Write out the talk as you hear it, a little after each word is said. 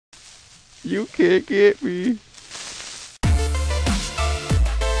You can't get me.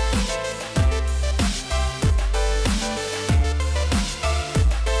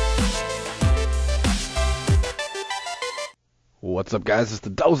 What's up, guys? It's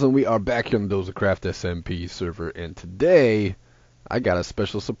the Doza, and we are back here on the Dozacraft SMP server, and today I got a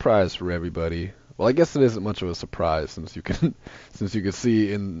special surprise for everybody. Well, I guess it isn't much of a surprise since you can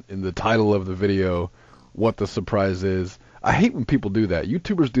see in the title of the video what the surprise is. I hate when people do that.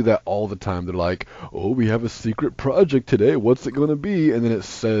 YouTubers do that all the time. They're like, "Oh, we have a secret project today. What's it gonna be?" And then it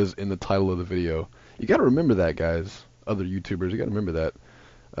says in the title of the video. You got to remember that, guys. Other YouTubers, you got to remember that.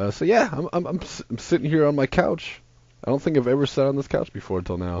 So yeah, I'm sitting here on my couch. I don't think I've ever sat on this couch before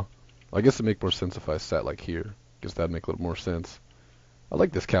until now. I guess it'd make more sense if I sat like here. Guess that'd make a little more sense. I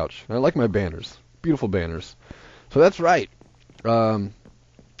like this couch. And I like my banners. Beautiful banners. So that's right.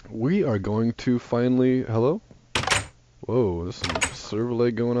 We are going to finally... Hello? Whoa, there's some server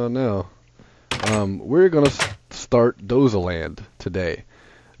lag going on now. We're going to start DozaLand today.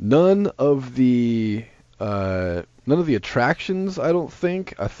 None of the attractions, I don't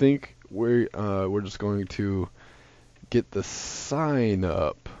think. I think we're just going to get the sign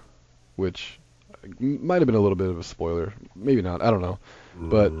up, which might have been a little bit of a spoiler. Maybe not. I don't know.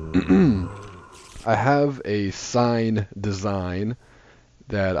 But I have a sign design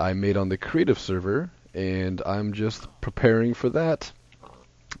that I made on the creative server, and I'm just preparing for that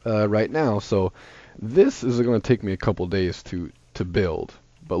right now. So this is going to take me a couple days to build,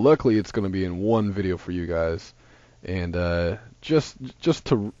 but luckily it's going to be in one video for you guys. And just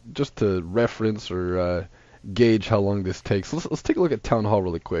to reference or gauge how long this takes, let's take a look at Town Hall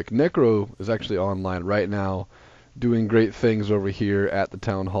really quick. Necro is actually online right now doing great things over here at the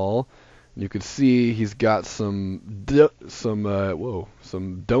Town Hall. You can see he's got some dome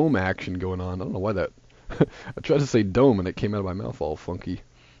action going on. I don't know why that I tried to say dome and it came out of my mouth all funky.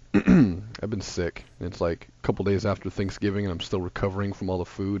 I've been sick. It's like a couple days after Thanksgiving and I'm still recovering from all the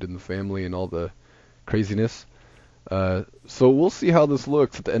food and the family and all the craziness. So we'll see how this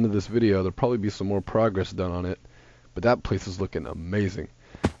looks at the end of this video. There'll probably be some more progress done on it, but that place is looking amazing.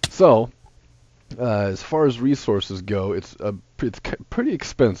 So as far as resources go, it's pretty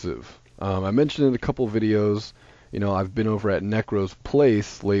expensive. I mentioned in a couple videos, you know, I've been over at Necro's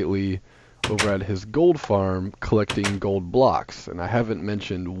place lately, over at his gold farm, collecting gold blocks, and I haven't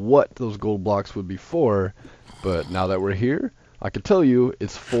mentioned what those gold blocks would be for, but now that we're here, I can tell you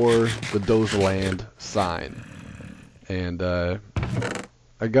it's for the DozaLand sign. And I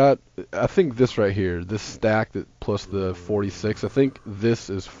think this right here, this stack that plus the 46, I think this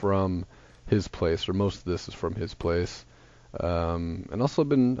is from his place, or most of this is from his place. And also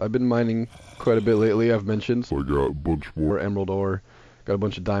I've been mining quite a bit lately. I've mentioned, so I got a bunch more emerald ore, got a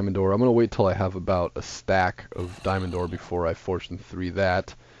bunch of diamond ore. I'm gonna wait till I have about a stack of diamond ore before I fortune 3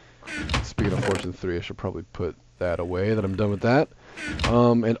 that. Speaking of fortune 3, I should probably put that away, that I'm done with that.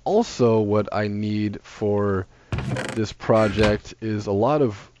 And also what I need for this project is a lot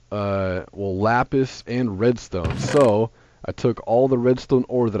of lapis and redstone. So I took all the redstone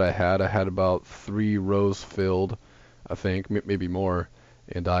ore that I had about 3 rows filled, I think, maybe more,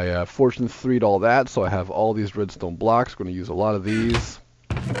 and I fortune 3'd all that, so I have all these redstone blocks. Going to use a lot of these.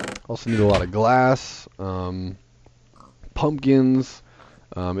 Also need a lot of glass, pumpkins.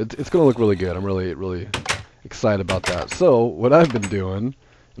 It's going to look really good. I'm really excited about that. So what I've been doing,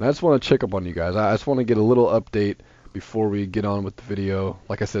 and I just want to check up on you guys. I just want to get a little update before we get on with the video.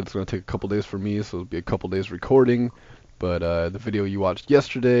 Like I said, it's going to take a couple days for me, so it'll be a couple days recording. But the video you watched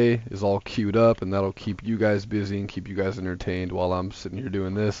yesterday is all queued up, and that'll keep you guys busy and keep you guys entertained while I'm sitting here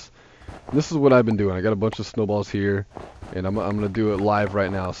doing this. And this is what I've been doing. I got a bunch of snowballs here, and I'm going to do it live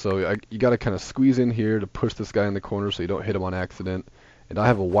right now. So you got to kind of squeeze in here to push this guy in the corner so you don't hit him on accident. And I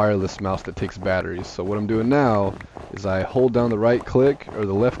have a wireless mouse that takes batteries. So what I'm doing now is I hold down the right click or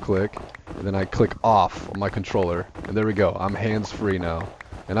the left click, and then I click off on my controller. And there we go. I'm hands-free now.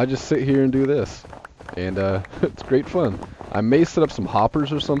 And I just sit here and do this. And it's great fun. I may set up some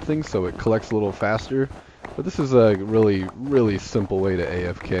hoppers or something so it collects a little faster. But this is a really simple way to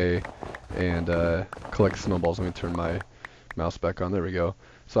AFK and collect snowballs. Let me turn my mouse back on. There we go.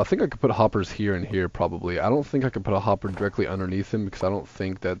 So I think I could put hoppers here and here probably. I don't think I could put a hopper directly underneath him because I don't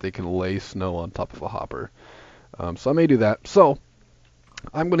think that they can lay snow on top of a hopper. So I may do that. So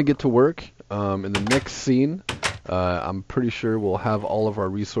I'm going to get to work. In the next scene, I'm pretty sure we'll have all of our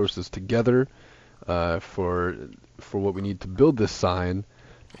resources together for what we need to build this sign.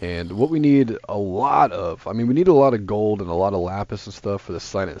 And what we need a lot of, I mean, we need a lot of gold and a lot of lapis and stuff for the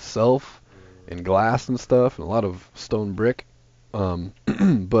sign itself, and glass and stuff, and a lot of stone brick.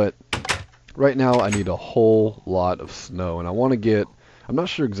 But right now I need a whole lot of snow, and I I'm not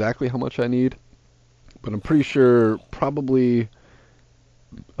sure exactly how much I need, but I'm pretty sure probably,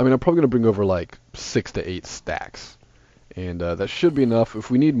 I mean, I'm probably going to bring over like 6 to 8 stacks. And that should be enough. If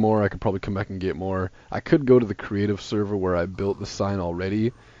we need more, I could probably come back and get more. I could go to the creative server where I built the sign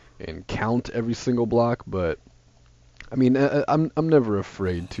already and count every single block, but I mean, I'm never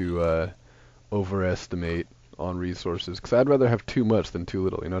afraid to overestimate on resources, because I'd rather have too much than too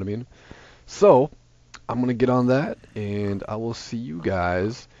little, you know what I mean? So, I'm going to get on that, and I will see you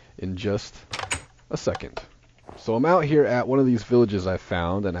guys in just a second. So I'm out here at one of these villages I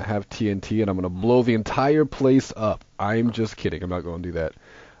found, and I have TNT, and I'm going to blow the entire place up. I'm just kidding. I'm not going to do that.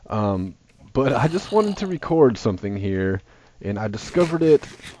 But I just wanted to record something here, and I discovered it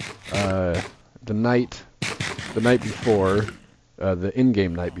the night before, the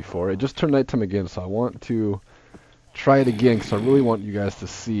in-game night before. It just turned nighttime again, so I want to try it again, because I really want you guys to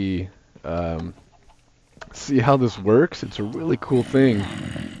see how this works. It's a really cool thing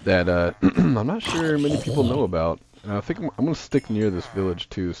that I'm not sure many people know about. And I think I'm going to stick near this village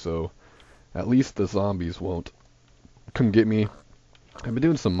too, so at least the zombies couldn't get me. I've been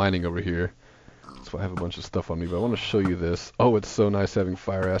doing some mining over here, so I have a bunch of stuff on me, but I want to show you this. Oh, it's so nice having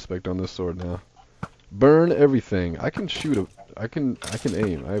fire aspect on this sword now. Burn everything. I can shoot I can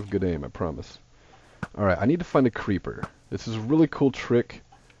aim. I have good aim, I promise. Alright, I need to find a creeper. This is a really cool trick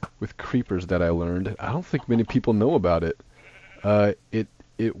with creepers that I learned. I don't think many people know about it.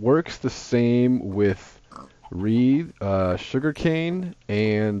 It works the same with sugarcane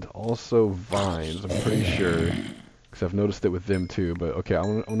and also vines, I'm pretty sure, because I've noticed it with them too. But okay, I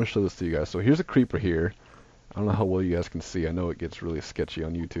want to show this to you guys. So here's a creeper here. I don't know how well you guys can see. I know it gets really sketchy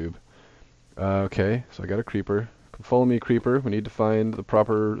on YouTube. Okay, so I got a creeper. Come follow me, creeper. We need to find the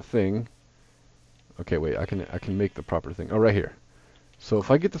proper thing. Okay, wait, I can make the proper thing. Oh, right here. So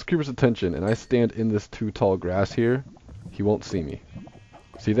if I get this creeper's attention and I stand in this too tall grass here, he won't see me.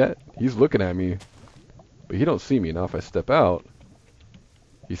 See that? He's looking at me, but he don't see me. Now if I step out,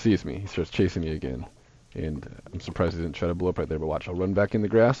 he sees me. He starts chasing me again. And I'm surprised he didn't try to blow up right there, but watch. I'll run back in the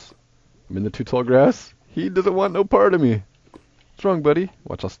grass. I'm in the too tall grass. He doesn't want no part of me. What's wrong, buddy?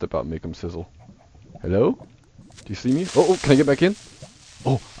 Watch, I'll step out and make him sizzle. Hello? Do you see me? Oh, can I get back in?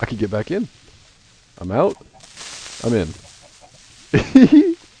 Oh, I can get back in. I'm out. I'm in.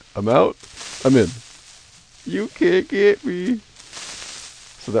 I'm out. I'm in. You can't get me.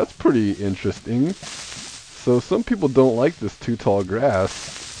 So that's pretty interesting. So some people don't like this too tall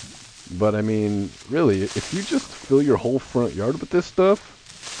grass, but I mean, really, if you just fill your whole front yard with this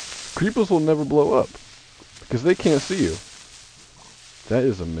stuff, creepers will never blow up because they can't see you. That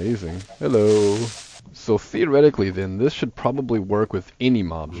is amazing. Hello. So theoretically then, this should probably work with any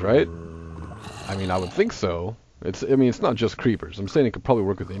mobs, right? I mean, I would think so. I mean, it's not just creepers. I'm saying it could probably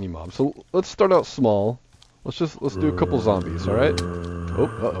work with any mob. So let's start out small. Let's do a couple zombies, all right? Oh,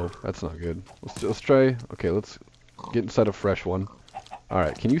 uh-oh, that's not good. Let's try. Okay, let's get inside a fresh one. All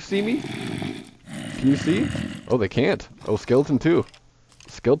right, can you see me? Can you see? Oh, they can't. Oh, skeleton too.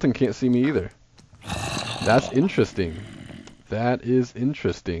 Skeleton can't see me either. That's interesting. That is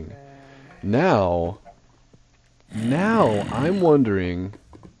interesting. Now I'm wondering,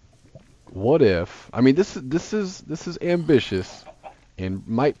 what if? I mean, this is ambitious, and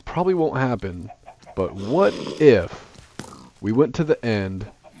probably won't happen. But what if we went to the end,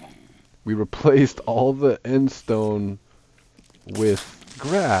 we replaced all the end stone with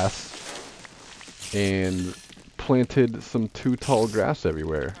grass, and planted some too tall grass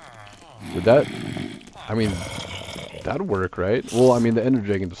everywhere? Would that? I mean, that'd work, right? Well, I mean, the Ender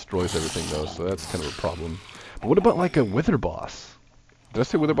Dragon destroys everything, though, so that's kind of a problem. But what about, like, a Wither Boss? Did I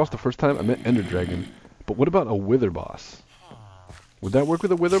say Wither Boss the first time? I meant Ender Dragon. But what about a Wither Boss? Would that work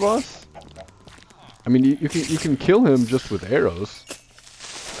with a Wither Boss? I mean, you can kill him just with arrows.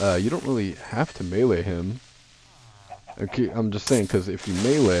 You don't really have to melee him. Okay, I'm just saying, because if you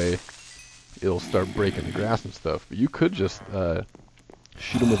melee, it'll start breaking the grass and stuff. But you could just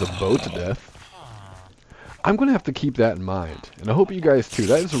shoot him with a bow to death. I'm going to have to keep that in mind. And I hope you guys too.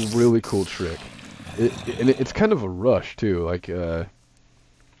 That is a really cool trick. It's kind of a rush too. Like,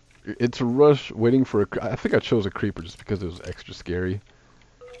 it's a rush waiting for I think I chose a creeper just because it was extra scary.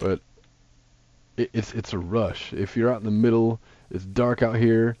 But it's a rush. If you're out in the middle, it's dark out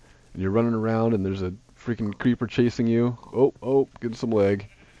here, and you're running around, and there's a freaking creeper chasing you. Oh, get some leg.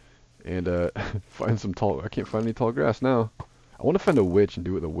 And find some tall... I can't find any tall grass now. I want to find a witch and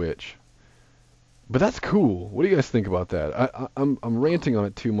do it with a witch. But that's cool. What do you guys think about that? I'm ranting on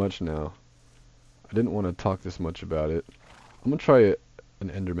it too much now. I didn't want to talk this much about it. I'm going to try an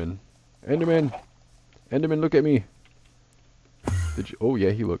Enderman. Enderman! Enderman, look at me! Did you... Oh,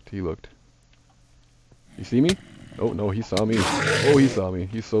 yeah, he looked. You see me? Oh, no, he saw me. Oh, he saw me.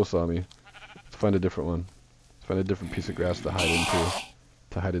 He so saw me. Let's find a different one. Let's find a different piece of grass to hide into.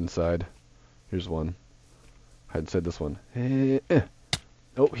 To hide inside. Here's one. Hide inside this one.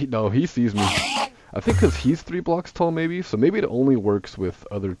 Oh, he sees me. I think because he's 3 blocks tall, maybe. So maybe it only works with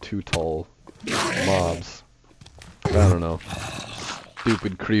other 2 tall mobs. I don't know.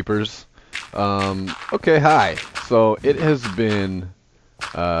 Stupid creepers. Okay, hi. So it has been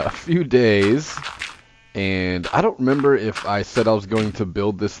a few days, and I don't remember if I said I was going to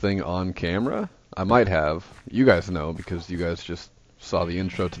build this thing on camera. I might have. You guys know because you guys just saw the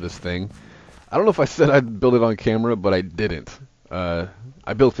intro to this thing. I don't know if I said I'd build it on camera, but I didn't.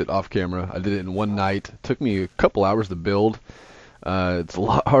 I built it off camera. I did it in one night. It took me a couple hours to build. It's a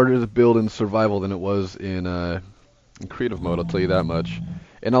lot harder to build in survival than it was in creative mode, I'll tell you that much.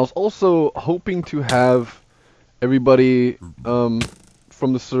 And I was also hoping to have everybody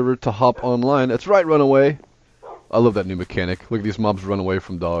from the server to hop online. That's right, Runaway. I love that new mechanic. Look at these mobs run away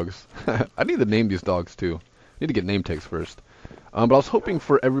from dogs. I need to name these dogs too. I need to get name tags first. But I was hoping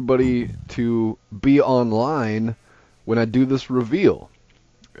for everybody to be online when I do this reveal.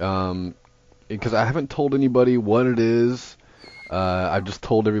 Because I haven't told anybody what it is. I've just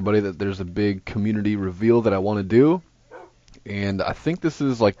told everybody that there's a big community reveal that I want to do. And I think this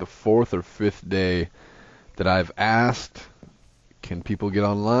is like the 4th or 5th day that I've asked, can people get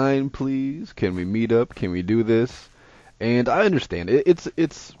online, please? Can we meet up? Can we do this? And I understand.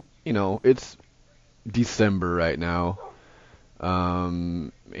 It's you know, it's December right now.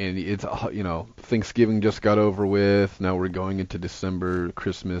 And it's, you know, Thanksgiving just got over with. Now we're going into December,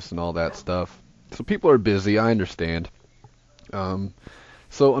 Christmas, and all that stuff. So people are busy. I understand.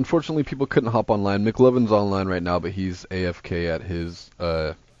 So unfortunately, people couldn't hop online. McLovin's online right now, but he's AFK at his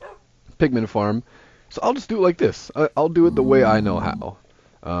pigment farm. So I'll just do it like this. I'll do it the way I know how.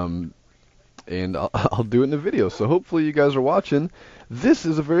 And I'll do it in the video. So hopefully you guys are watching. This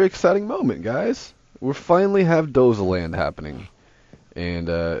is a very exciting moment, guys. We finally have DozaLand happening. And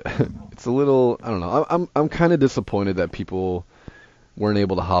it's a little, I don't know. I'm kind of disappointed that people weren't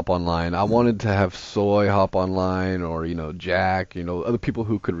able to hop online. I wanted to have Soy hop online, or, you know, Jack, you know, other people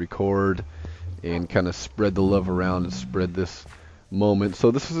who could record and kind of spread the love around and spread this moment.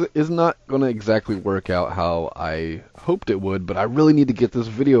 So this is not going to exactly work out how I hoped it would, but I really need to get this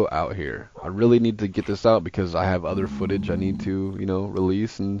video out here. I really need to get this out because I have other footage I need to, you know,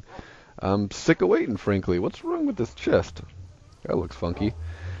 release, and I'm sick of waiting, frankly. What's wrong with this chest? That looks funky.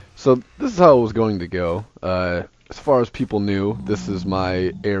 So this is how it was going to go. As far as people knew, this is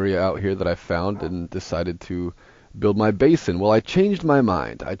my area out here that I found and decided to build my base in. Well, I changed my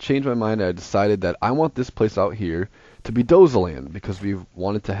mind. I decided that I want this place out here to be DozaLand, because we've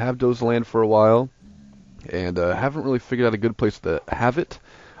wanted to have DozaLand for a while, and haven't really figured out a good place to have it.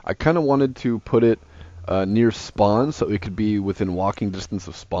 I kind of wanted to put it near spawn, so it could be within walking distance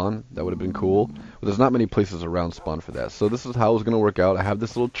of spawn. That would have been cool. But there's not many places around spawn for that. So this is how it's going to work out. I have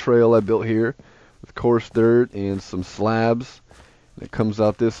this little trail I built here with coarse dirt and some slabs. And it comes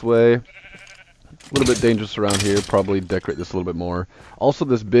out this way. A little bit dangerous around here. Probably decorate this a little bit more. Also,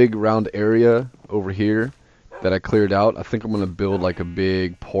 this big round area over here that I cleared out, I think I'm going to build like a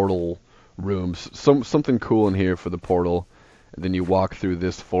big portal room. Something cool in here for the portal. And then you walk through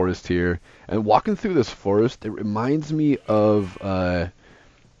this forest here. And walking through this forest, it reminds me of, I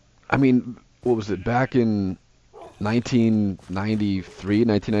mean, what was it, back in 1993,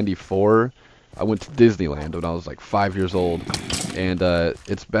 1994, I went to Disneyland when I was like 5 years old. And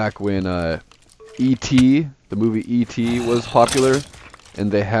it's back when E.T., the movie E.T. was popular. And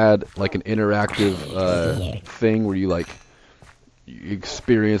they had like an interactive thing where you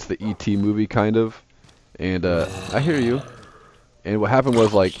experience the E.T. movie, kind of. And I hear you. And what happened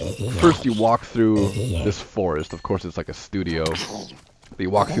was, like, first you walk through this forest. Of course, it's like a studio. You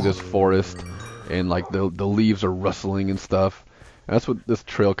walk through this forest, and like the leaves are rustling and stuff. And that's what this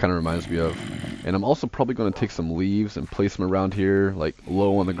trail kind of reminds me of. And I'm also probably going to take some leaves and place them around here, like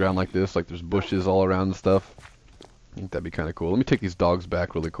low on the ground like this, like there's bushes all around and stuff. I think that'd be kind of cool. Let me take these dogs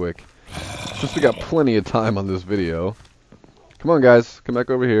back really quick, since we got plenty of time on this video. Come on, guys, come back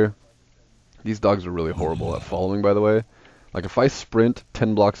over here. These dogs are really horrible at following, by the way. Like, if I sprint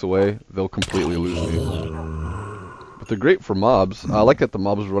 10 blocks away, they'll completely lose me. But they're great for mobs. I like that the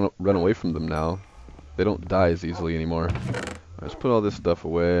mobs run away from them now. They don't die as easily anymore. Alright, let's put all this stuff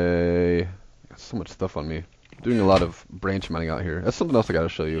away. Got so much stuff on me. I'm doing a lot of branch mining out here. That's something else I gotta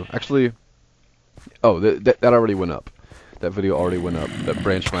show you. Actually, oh, that already went up. That video already went up. That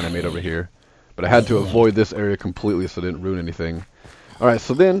branch mine I made over here. But I had to avoid this area completely so it didn't ruin anything. Alright,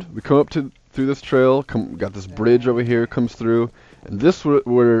 so then we come up through this trail, got this bridge over here, comes through, and this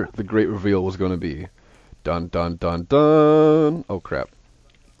where the great reveal was going to be. Dun, dun, dun, dun. Oh, crap.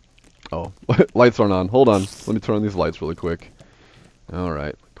 Oh, lights aren't on. Hold on. Let me turn on these lights really quick.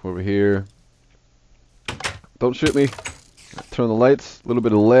 Alright, come over here. Don't shoot me. Turn on the lights. A little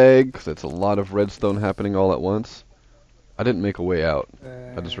bit of lag, because it's a lot of redstone happening all at once. I didn't make a way out.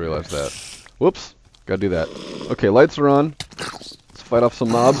 I just realized that. Whoops. Gotta do that. Okay, lights are on. Let's fight off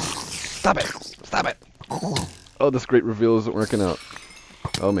some mobs. Stop it! Stop it! Oh, this great reveal isn't working out.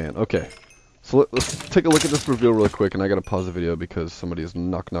 Oh, man. Okay. So let's take a look at this reveal really quick, and I gotta pause the video because somebody is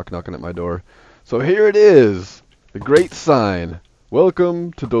knocking at my door. So here it is! The great sign.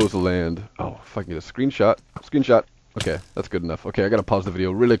 Welcome to DozaLand. Oh, if I can get a screenshot. Screenshot. Okay, that's good enough. Okay, I gotta pause the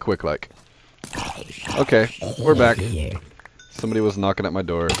video really quick, like. Okay, we're back. Somebody was knocking at my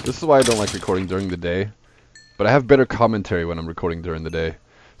door. This is why I don't like recording during the day. But I have better commentary when I'm recording during the day.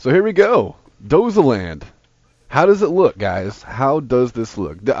 So here we go. DozaLand. How does it look, guys? How does this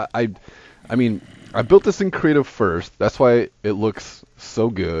look? I mean, I built this in creative first. That's why it looks so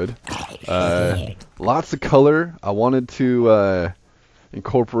good. Lots of color. I wanted to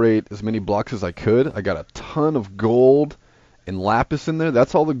incorporate as many blocks as I could. I got a ton of gold and lapis in there.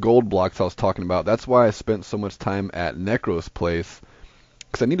 That's all the gold blocks I was talking about. That's why I spent so much time at Necro's place,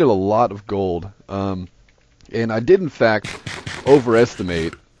 because I needed a lot of gold. And I did, in fact,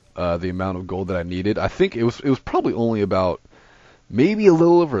 overestimate the amount of gold that I needed. I think it was probably only about maybe a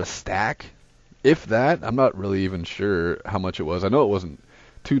little over a stack, if that. I'm not really even sure how much it was. I know it wasn't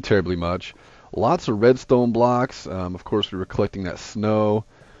too terribly much. Lots of redstone blocks. Of course, we were collecting that snow.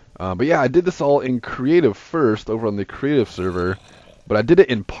 But yeah, I did this all in creative first over on the creative server, but I did it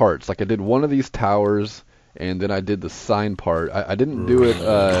in parts. Like I did one of these towers, and then I did the sign part. I didn't do it.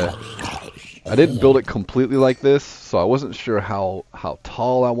 I didn't build it completely like this, so I wasn't sure how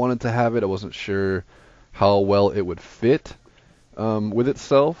tall I wanted to have it. I wasn't sure how well it would fit with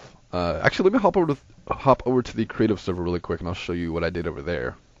itself. Actually, let me hop over to the creative server really quick, and I'll show you what I did over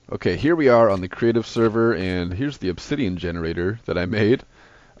there. Okay, here we are on the creative server, and here's the obsidian generator that I made.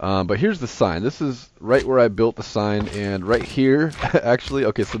 But here's the sign. This is right where I built the sign, and right here, actually,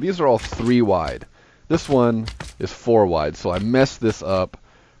 okay, so these are all 3 wide. This one is 4 wide, so I messed this up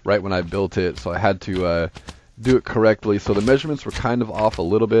right when I built it, so I had to do it correctly. So the measurements were kind of off a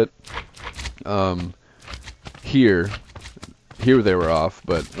little bit. Here they were off,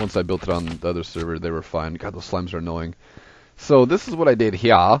 but once I built it on the other server, they were fine. God, those slimes are annoying. So this is what I did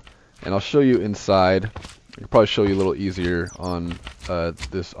here, and I'll show you inside. I could probably show you a little easier on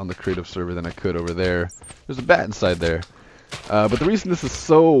this on the creative server than I could over there. There's a bat inside there. But the reason this is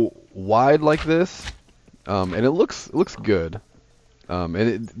so wide like this, and it looks good,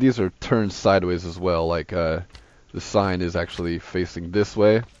 and these are turned sideways as well. Like the sign is actually facing this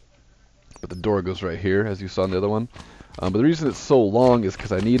way, but the door goes right here, as you saw in the other one. But the reason it's so long is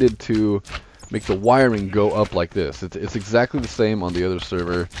because I needed to make the wiring go up like this. It's exactly the same on the other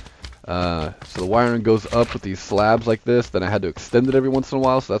server. So the wiring goes up with these slabs like this. Then I had to extend it every once in a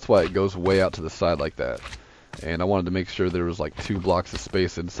while, so that's why it goes way out to the side like that. And I wanted to make sure there was like 2 blocks of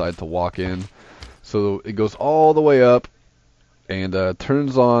space inside to walk in. So it goes all the way up and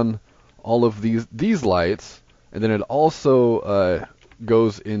turns on all of these lights, and then it also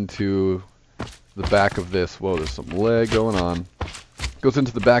goes into the back of this. Whoa, there's some lag going on. Goes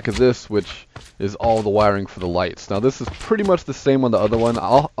into the back of this, which is all the wiring for the lights. Now this is pretty much the same on the other one.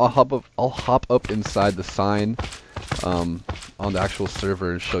 I'll hop up inside the sign on the actual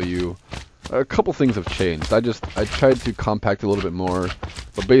server and show you a couple things have changed. I tried to compact it a little bit more,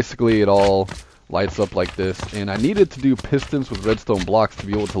 but basically it all lights up like this. And I needed to do pistons with redstone blocks to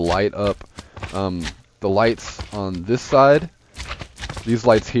be able to light up the lights on this side. These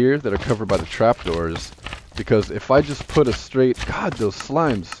lights here that are covered by the trapdoors. Because if I just put a straight, God, those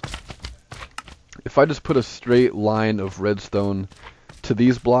slimes. If I just put a straight line of redstone to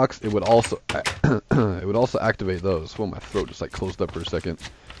these blocks, it would also activate those. Well, my throat just like closed up for a second.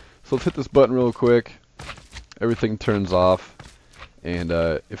 So let's hit this button real quick. Everything turns off, and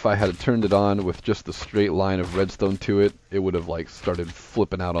if I had turned it on with just the straight line of redstone to it, it would have like started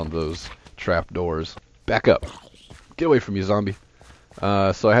flipping out on those trap doors. Back up! Get away from me, zombie!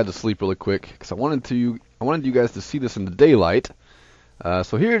 So I had to sleep really quick because I wanted you guys to see this in the daylight.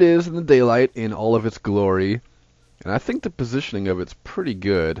 So here it is in the daylight in all of its glory, and I think the positioning of it's pretty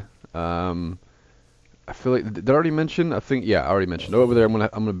good. I feel like, did I already mention? I think, yeah, I already mentioned. Over there, I'm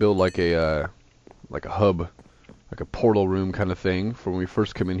gonna build like a hub, like a portal room kind of thing for when we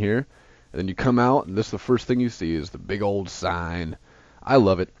first come in here. And then you come out, and this is the first thing you see is the big old sign. I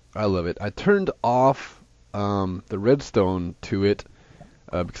love it. I love it. I turned off the redstone to it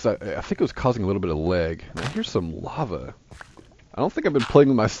because I think it was causing a little bit of lag. Now, here's some lava. I don't think I've been playing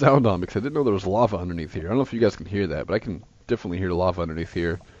with my sound on because I didn't know there was lava underneath here. I don't know if you guys can hear that, but I can definitely hear the lava underneath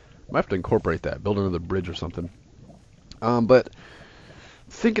here. Might have to incorporate that, build another bridge or something. But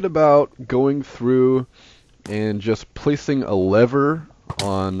thinking about going through and just placing a lever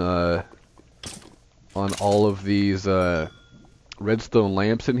on all of these redstone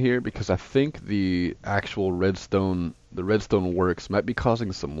lamps in here, because I think the actual redstone works might be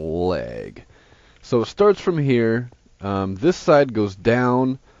causing some lag. So it starts from here. This side goes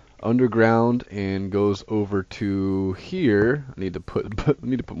down underground and goes over to here. I need to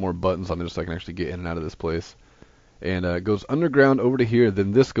put more buttons on there so I can actually get in and out of this place. And it goes underground over to here.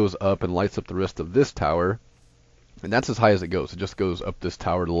 Then this goes up and lights up the rest of this tower. And that's as high as it goes. It just goes up this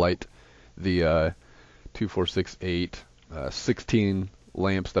tower to light the 2, 4, 6, 8, 16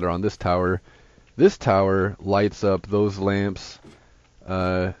 lamps that are on this tower. This tower lights up those lamps.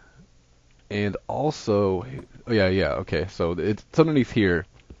 And also, oh yeah, okay, so it's underneath here.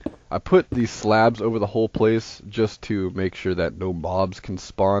 I put these slabs over the whole place just to make sure that no mobs can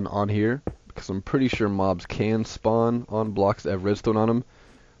spawn on here, because I'm pretty sure mobs can spawn on blocks that have redstone on them.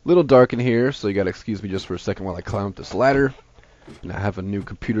 Little dark in here, so you gotta excuse me just for a second while I climb up this ladder. And I have a new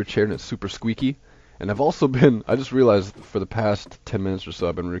computer chair and it's super squeaky. And I've also been, I just realized for the past 10 minutes or so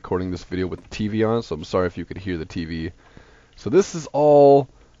I've been recording this video with the TV on, so I'm sorry if you could hear the TV. So this is all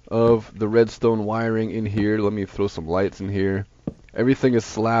of the redstone wiring in here. Let me throw some lights in here. Everything is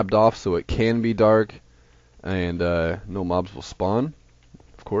slabbed off so it can be dark, and no mobs will spawn,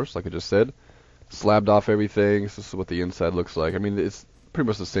 of course, like I just said. Slabbed off everything. This is what the inside looks like. I mean, it's pretty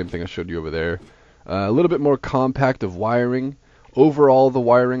much the same thing I showed you over there. A little bit more compact of wiring. Over all the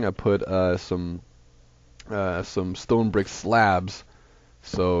wiring, I put some stone brick slabs,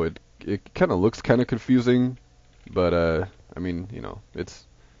 so it kind of looks kind of confusing, but I mean, you know, it's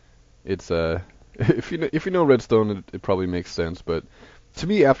if you know redstone, it probably makes sense. But to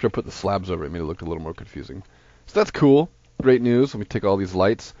me, after I put the slabs over it, made it look a little more confusing. So that's cool. Great news. Let me take all these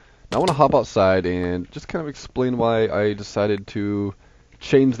lights. Now I want to hop outside and just kind of explain why I decided to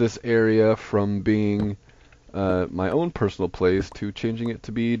change this area from being my own personal place to changing it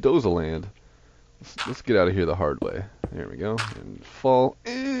to be DozaLand. Let's get out of here the hard way. There we go. And fall.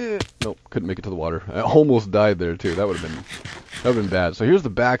 Nope, couldn't make it to the water. I almost died there too. That would have been bad. So here's the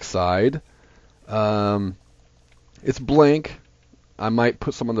back side. It's blank. I might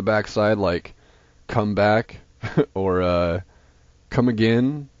put some on the back side like come back or come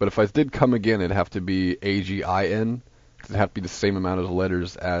again. But if I did come again, it'd have to be AGIN. It'd have to be the same amount of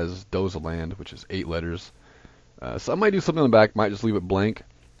letters as DozaLand, which is 8 letters. So I might do something on the back. Might just leave it blank.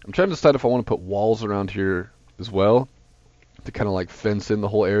 I'm trying to decide if I want to put walls around here as well to kind of like fence in the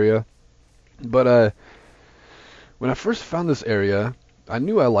whole area. But when I first found this area, I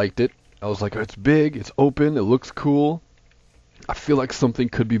knew I liked it. I was like, oh, it's big, it's open, it looks cool. I feel like something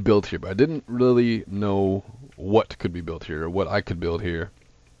could be built here, but I didn't really know what could be built here or what I could build here.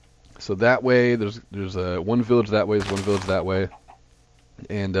 So that way, there's one village that way, there's one village that way,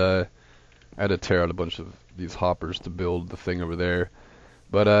 and I had to tear out a bunch of these hoppers to build the thing over there.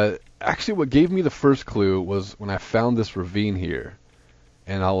 But actually what gave me the first clue was when I found this ravine here.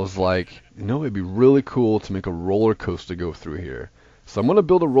 And I was like, you know, it'd be really cool to make a roller coaster go through here. So I'm going to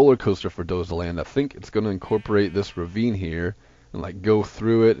build a roller coaster for DozaLand. I think it's going to incorporate this ravine here and like go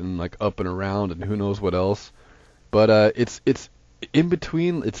through it and like up and around and who knows what else. But it's in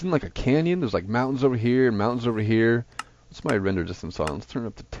between, it's in like a canyon. There's like mountains over here and mountains over here. What's my render distance on? Let's turn it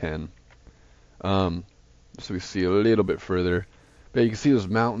up to 10. So we see a little bit further. But you can see there's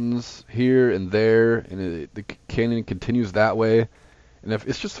mountains here and there, and the canyon continues that way. And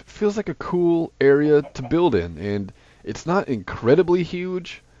it just feels like a cool area to build in. And it's not incredibly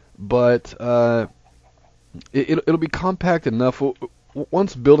huge, but it'll be compact enough.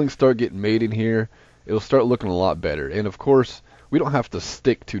 Once buildings start getting made in here, it'll start looking a lot better. And of course, we don't have to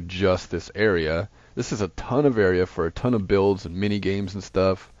stick to just this area. This is a ton of area for a ton of builds and mini games and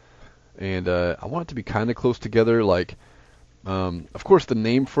stuff. And I want it to be kind of close together, like. Of course, the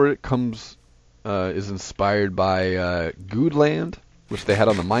name for it is inspired by Goodland, which they had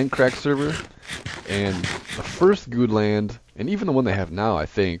on the Minecraft server. And the first Goodland, and even the one they have now, I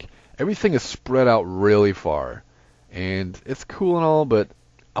think, everything is spread out really far. And it's cool and all, but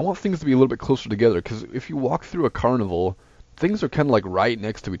I want things to be a little bit closer together, because if you walk through a carnival, things are kind of like right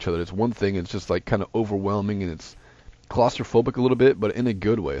next to each other. It's one thing, it's just like kind of overwhelming, and it's claustrophobic a little bit, but in a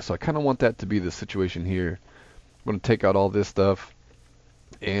good way. So I kind of want that to be the situation here. I'm going to take out all this stuff.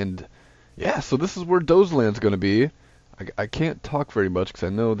 And yeah, so this is where DozaLand's going to be. I can't talk very much because I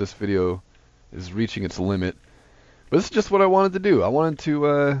know this video is reaching its limit. But this is just what I wanted to do. I wanted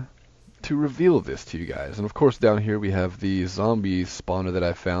to reveal this to you guys. And of course down here we have the zombie spawner that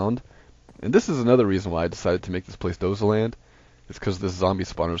I found. And this is another reason why I decided to make this place DozaLand. It's because this zombie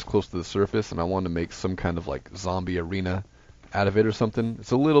spawner is close to the surface and I wanted to make some kind of like zombie arena out of it or something.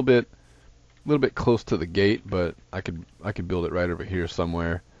 It's a little bit close to the gate, but I could build it right over here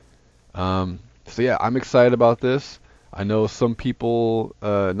somewhere. So yeah, I'm excited about this. I know some people,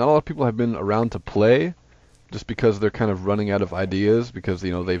 not a lot of people have been around to play, just because they're kind of running out of ideas, because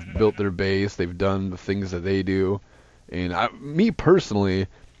you know they've built their base, they've done the things that they do, and me personally,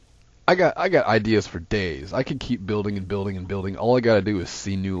 I got ideas for days. I could keep building and building and building. All I gotta do is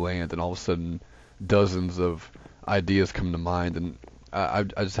see new land, and all of a sudden, dozens of ideas come to mind, and I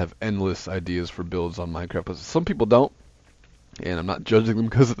just have endless ideas for builds on Minecraft. But some people don't, and I'm not judging them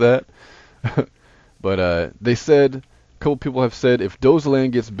because of that. But they said, a couple people have said, if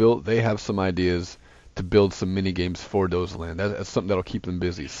DozaLand gets built, they have some ideas to build some mini games for DozaLand. That's something that'll keep them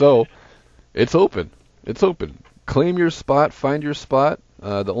busy. So it's open. It's open. Claim your spot. Find your spot.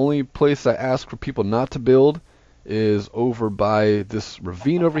 The only place I ask for people not to build is over by this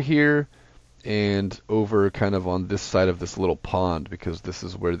ravine over here, and over kind of on this side of this little pond, because this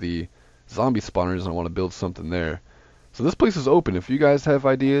is where the zombie spawner is, and I want to build something there. So this place is open. If you guys have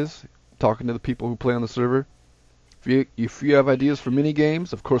ideas, talking to the people who play on the server, if you have ideas for mini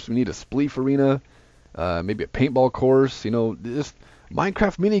games, of course we need a spleef arena, maybe a paintball course, you know, just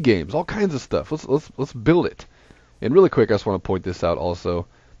Minecraft mini games, all kinds of stuff. Let's build it. And really quick, I just want to point this out also.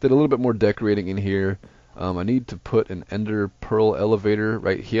 Did a little bit more decorating in here. I need to put an ender pearl elevator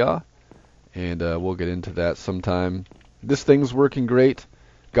right here, and we'll get into that sometime. This thing's working great.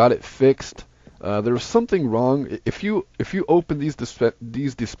 Got it fixed. There was something wrong. If you open these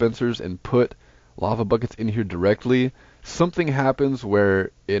dispensers and put lava buckets in here directly, something happens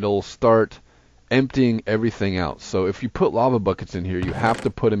where it'll start emptying everything out. So if you put lava buckets in here, you have to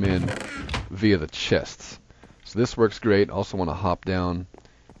put them in via the chests. So this works great. Also want to hop down.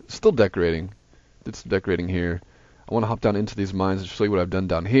 Still decorating. Did some decorating here. I want to hop down into these mines and show you what I've done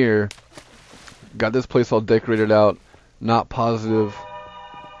down here. Got this place all decorated out. Not positive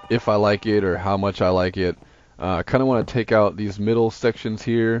if I like it or how much I like it. I kind of want to take out these middle sections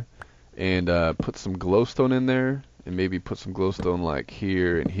here and put some glowstone in there, and maybe put some glowstone like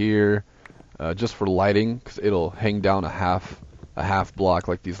here and here, just for lighting, because it'll hang down a half block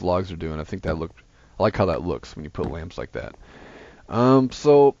like these logs are doing. I like how that looks when you put lamps like that.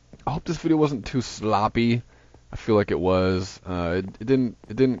 So I hope this video wasn't too sloppy. I feel like it was. It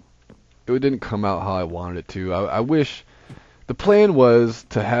didn't come out how I wanted it to. I wish. The plan was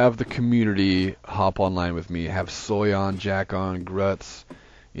to have the community hop online with me, have Soy on, Jack on, Gruts,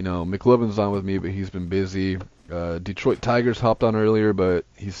 you know, McLovin's on with me, but he's been busy. Detroit Tigers hopped on earlier, but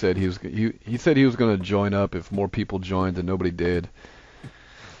he said he was going to join up if more people joined, and nobody did.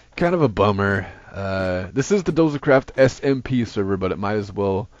 Kind of a bummer. This is the Dozacraft SMP server, but it might as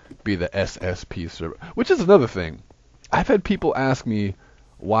well be the SSP server, which is another thing. I've had people ask me,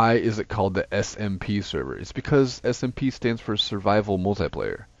 why is it called the SMP server? It's because SMP stands for Survival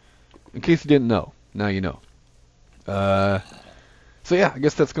Multiplayer. In case you didn't know, now you know. So yeah, I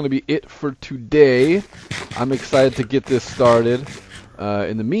guess that's going to be it for today. I'm excited to get this started.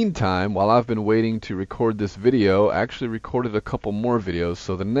 In the meantime, while I've been waiting to record this video, I actually recorded a couple more videos.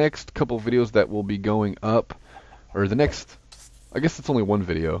 So the next couple videos that will be going up, or the next, I guess it's only one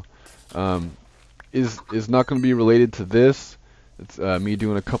video, is not going to be related to this. It's me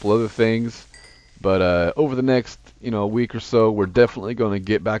doing a couple other things. But over the next, week or so, we're definitely going to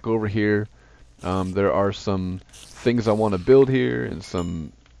get back over here. There are some things I want to build here and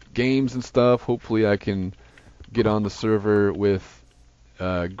some games and stuff. Hopefully I can get on the server with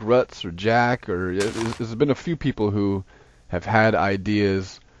Gruts or Jack, or there's been a few people who have had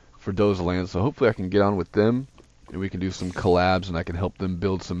ideas for DozaLand, so hopefully I can get on with them and we can do some collabs, and I can help them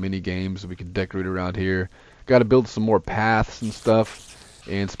build some mini games, and we can decorate around here. Got to build some more paths and stuff.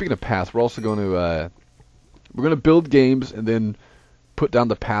 And speaking of paths, we're also going to build games and then put down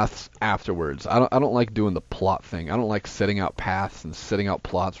the paths afterwards. I don't like doing the plot thing. I don't like setting out paths and setting out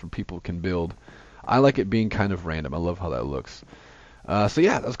plots where people can build. I like it being kind of random. I love how that looks. So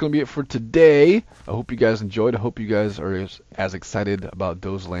yeah, that's going to be it for today. I hope you guys enjoyed. I hope you guys are as excited about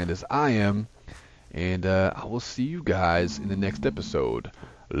DozaLand as I am. And I will see you guys in the next episode.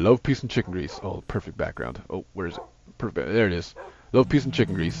 Love, peace, and chicken grease. Oh, perfect background. Oh, where is it? Perfect. There it is. Love, peace, and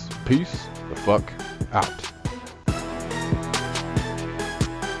chicken grease. Peace the fuck out.